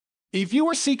If you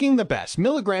are seeking the best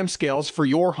milligram scales for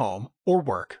your home or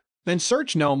work, then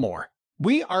search no more.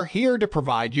 We are here to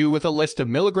provide you with a list of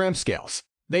milligram scales.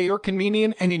 They are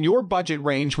convenient and in your budget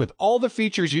range with all the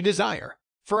features you desire.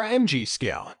 For mg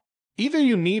scale, either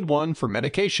you need one for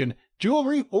medication,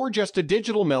 jewelry, or just a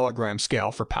digital milligram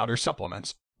scale for powder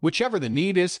supplements. Whichever the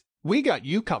need is, we got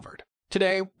you covered.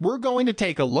 Today, we're going to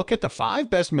take a look at the 5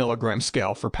 best milligram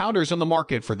scale for powders on the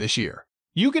market for this year.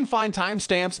 You can find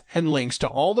timestamps and links to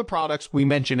all the products we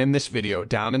mention in this video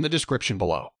down in the description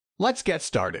below. Let's get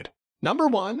started. Number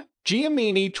 1.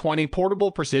 Giamini 20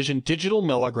 Portable Precision Digital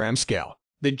Milligram Scale.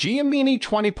 The Giamini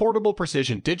 20 Portable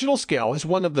Precision Digital Scale is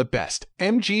one of the best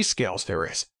mg scales there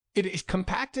is. It is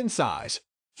compact in size,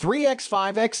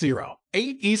 3x5x0,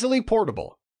 8 easily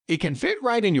portable. It can fit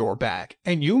right in your bag,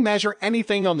 and you measure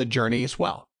anything on the journey as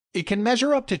well. It can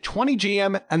measure up to 20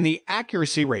 gm and the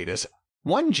accuracy rate is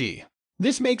 1g.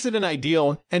 This makes it an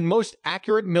ideal and most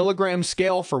accurate milligram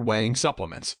scale for weighing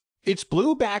supplements. Its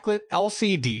blue backlit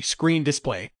LCD screen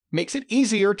display makes it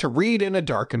easier to read in a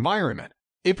dark environment.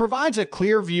 It provides a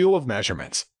clear view of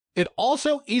measurements. It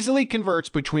also easily converts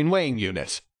between weighing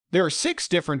units. There are 6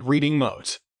 different reading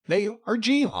modes. They are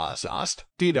GASSE,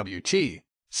 DWT,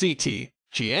 CT,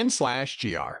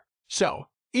 GN/GR. So,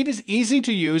 it is easy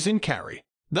to use and carry.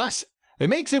 Thus, it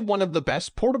makes it one of the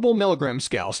best portable milligram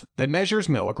scales that measures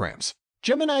milligrams.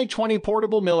 Giamini 20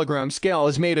 Portable Milligram Scale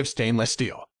is made of stainless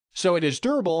steel, so it is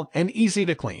durable and easy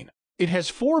to clean. It has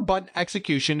 4-button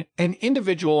execution and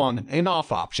individual on and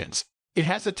off options. It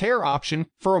has a tare option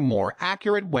for a more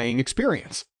accurate weighing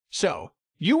experience. So,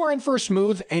 you are in for a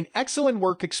smooth and excellent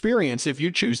work experience if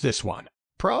you choose this one.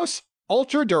 Pros: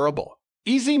 ultra durable,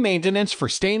 easy maintenance for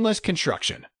stainless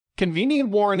construction, convenient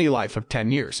warranty life of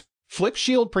 10 years, flip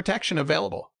shield protection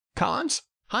available. Cons: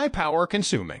 high power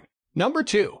consuming. Number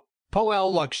 2.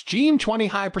 PoLLux GM20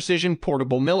 High Precision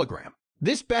Portable Milligram.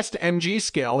 This best mg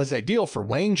scale is ideal for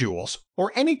weighing jewels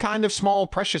or any kind of small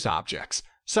precious objects,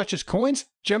 such as coins,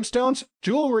 gemstones,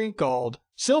 jewelry, gold,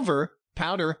 silver,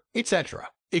 powder,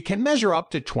 etc. It can measure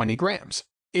up to 20 grams.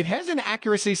 It has an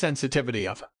accuracy sensitivity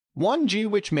of 1g,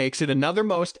 which makes it another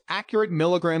most accurate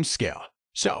milligram scale.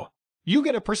 So, you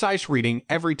get a precise reading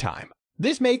every time.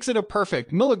 This makes it a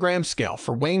perfect milligram scale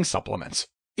for weighing supplements.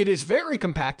 It is very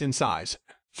compact in size,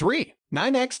 3,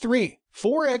 9x3,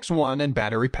 4x1 and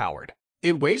battery powered.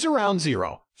 It weighs around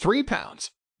 0.3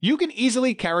 pounds. You can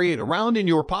easily carry it around in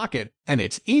your pocket, and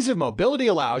its ease of mobility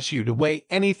allows you to weigh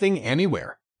anything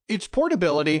anywhere. Its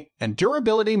portability and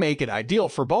durability make it ideal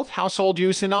for both household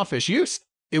use and office use.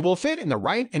 It will fit in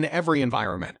every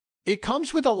environment. It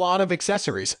comes with a lot of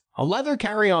accessories, a leather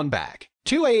carry-on bag,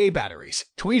 2 AA batteries,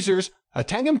 tweezers, a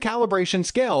tandem calibration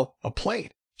scale, a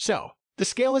plate. So, the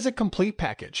scale is a complete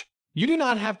package. You do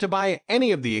not have to buy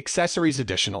any of the accessories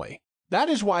additionally. That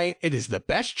is why it is the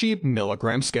best cheap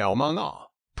milligram scale among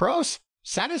all. Pros: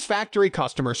 satisfactory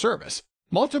customer service,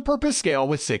 multi-purpose scale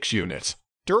with 6 units,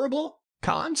 durable.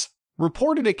 Cons: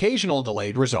 reported occasional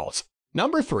delayed results.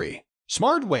 Number 3.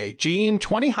 SmartWeigh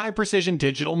GM20 High Precision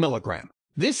Digital Milligram.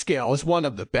 This scale is one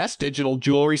of the best digital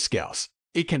jewelry scales.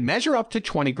 It can measure up to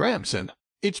 20 grams and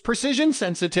its precision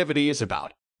sensitivity is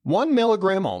about 1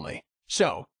 milligram only.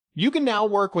 So, you can now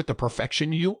work with the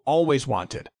perfection you always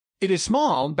wanted. It is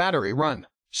small battery run,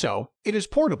 so it is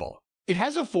portable. It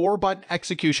has a 4-button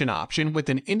execution option with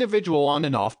an individual on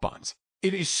and off buttons.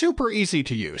 It is super easy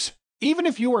to use. Even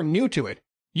if you are new to it,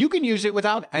 you can use it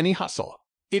without any hustle.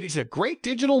 It is a great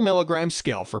digital milligram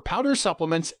scale for powder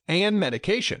supplements and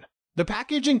medication. The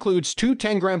package includes 2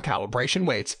 10-gram calibration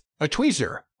weights, a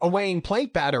tweezer, a weighing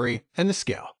plate battery, and the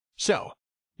scale. So,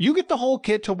 you get the whole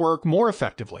kit to work more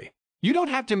effectively. You don't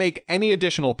have to make any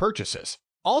additional purchases.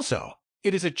 Also,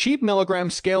 it is a cheap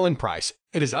milligram scale in price.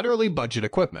 It is utterly budget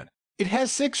equipment. It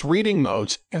has 6 reading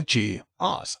modes: G,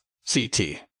 AS,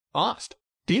 CT, AST,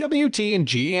 DWT, and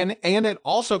GN, and it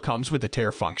also comes with a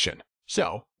tare function.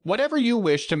 So, whatever you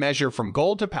wish to measure from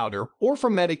gold to powder or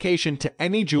from medication to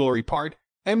any jewelry part,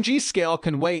 mg scale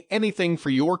can weigh anything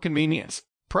for your convenience.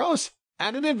 Pros: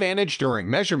 added advantage during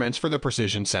measurements for the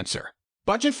precision sensor.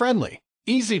 Budget friendly,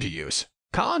 easy to use.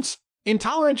 Cons: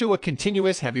 intolerant to a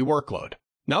continuous heavy workload.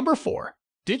 Number 4.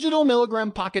 Digital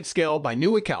Milligram Pocket Scale by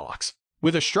NEWACALOX.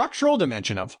 With a structural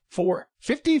dimension of 4,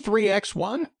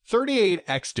 53x1,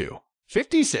 38x2,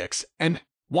 56, and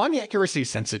 1 accuracy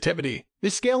sensitivity,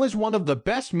 this scale is one of the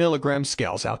best milligram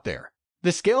scales out there.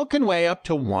 The scale can weigh up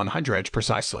to 100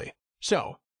 precisely.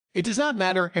 So, it does not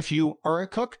matter if you are a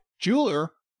cook,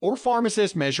 jeweler, or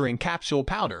pharmacist measuring capsule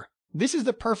powder. This is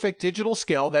the perfect digital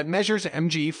scale that measures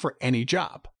mg for any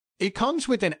job. It comes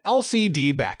with an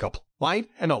LCD backup light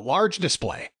and a large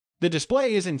display. The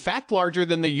display is in fact larger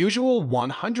than the usual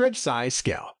 100 size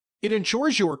scale. It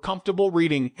ensures you are comfortable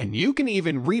reading, and you can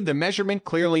even read the measurement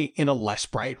clearly in a less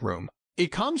bright room.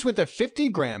 It comes with a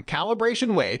 50-gram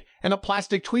calibration weight and a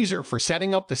plastic tweezer for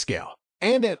setting up the scale.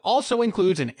 And it also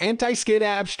includes an anti-skid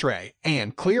abs tray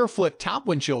and clear flip-top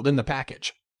windshield in the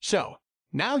package. So,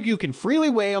 now you can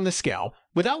freely weigh on the scale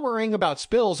without worrying about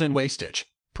spills and wastage.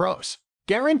 Pros: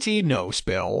 guaranteed no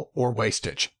spill or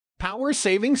wastage.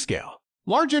 Power-saving scale.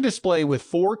 Larger display with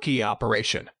 4-key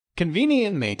operation.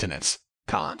 Convenient maintenance.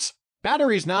 Cons: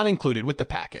 batteries not included with the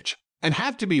package and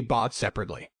have to be bought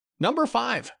separately. Number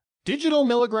 5. Digital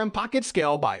Milligram Pocket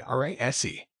Scale by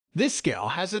RASSE. This scale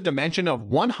has a dimension of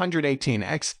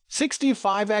 118x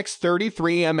 65x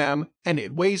 33 mm and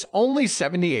it weighs only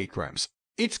 78 grams.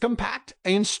 Its compact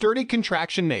and sturdy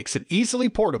contraction makes it easily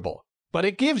portable, but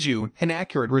it gives you an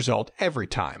accurate result every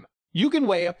time. You can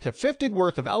weigh up to 50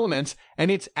 worth of elements,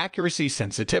 and its accuracy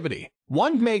sensitivity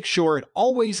makes sure it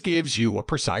always gives you a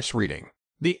precise reading.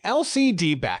 The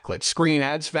LCD backlit screen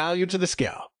adds value to the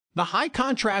scale. The high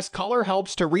contrast color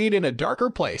helps to read in a darker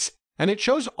place, and it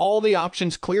shows all the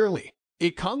options clearly.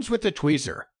 It comes with a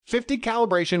tweezer, 50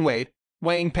 calibration weight,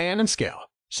 weighing pan and scale.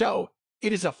 So,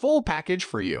 it is a full package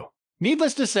for you.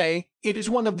 Needless to say, it is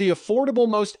one of the affordable,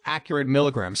 most accurate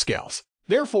milligram scales.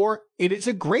 Therefore, it is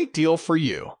a great deal for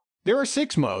you. There are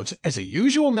 6 modes as a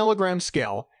usual milligram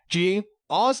scale: G,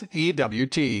 Oz,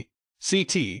 EWT,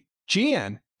 CT,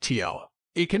 GN, TL.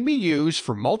 It can be used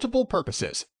for multiple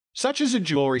purposes, such as a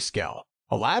jewelry scale,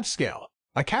 a lab scale,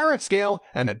 a carat scale,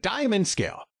 and a diamond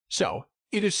scale. So,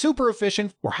 it is super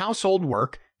efficient for household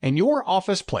work and your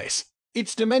office place.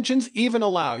 Its dimensions even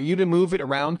allow you to move it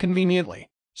around conveniently.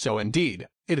 So indeed,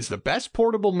 it is the best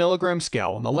portable milligram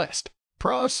scale on the list.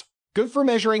 Pros: good for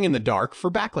measuring in the dark for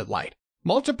backlit light.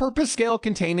 Multi-purpose scale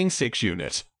containing 6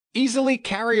 units. Easily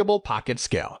carryable pocket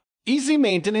scale. Easy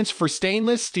maintenance for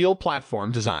stainless steel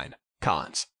platform design.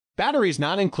 Cons: batteries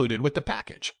not included with the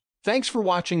package. Thanks for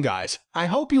watching, guys. I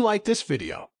hope you liked this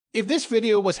video. If this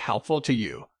video was helpful to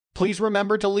you, please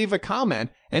remember to leave a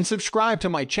comment and subscribe to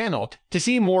my channel to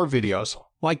see more videos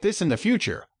like this in the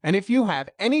future. And if you have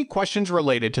any questions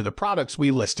related to the products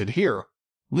we listed here,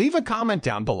 leave a comment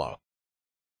down below.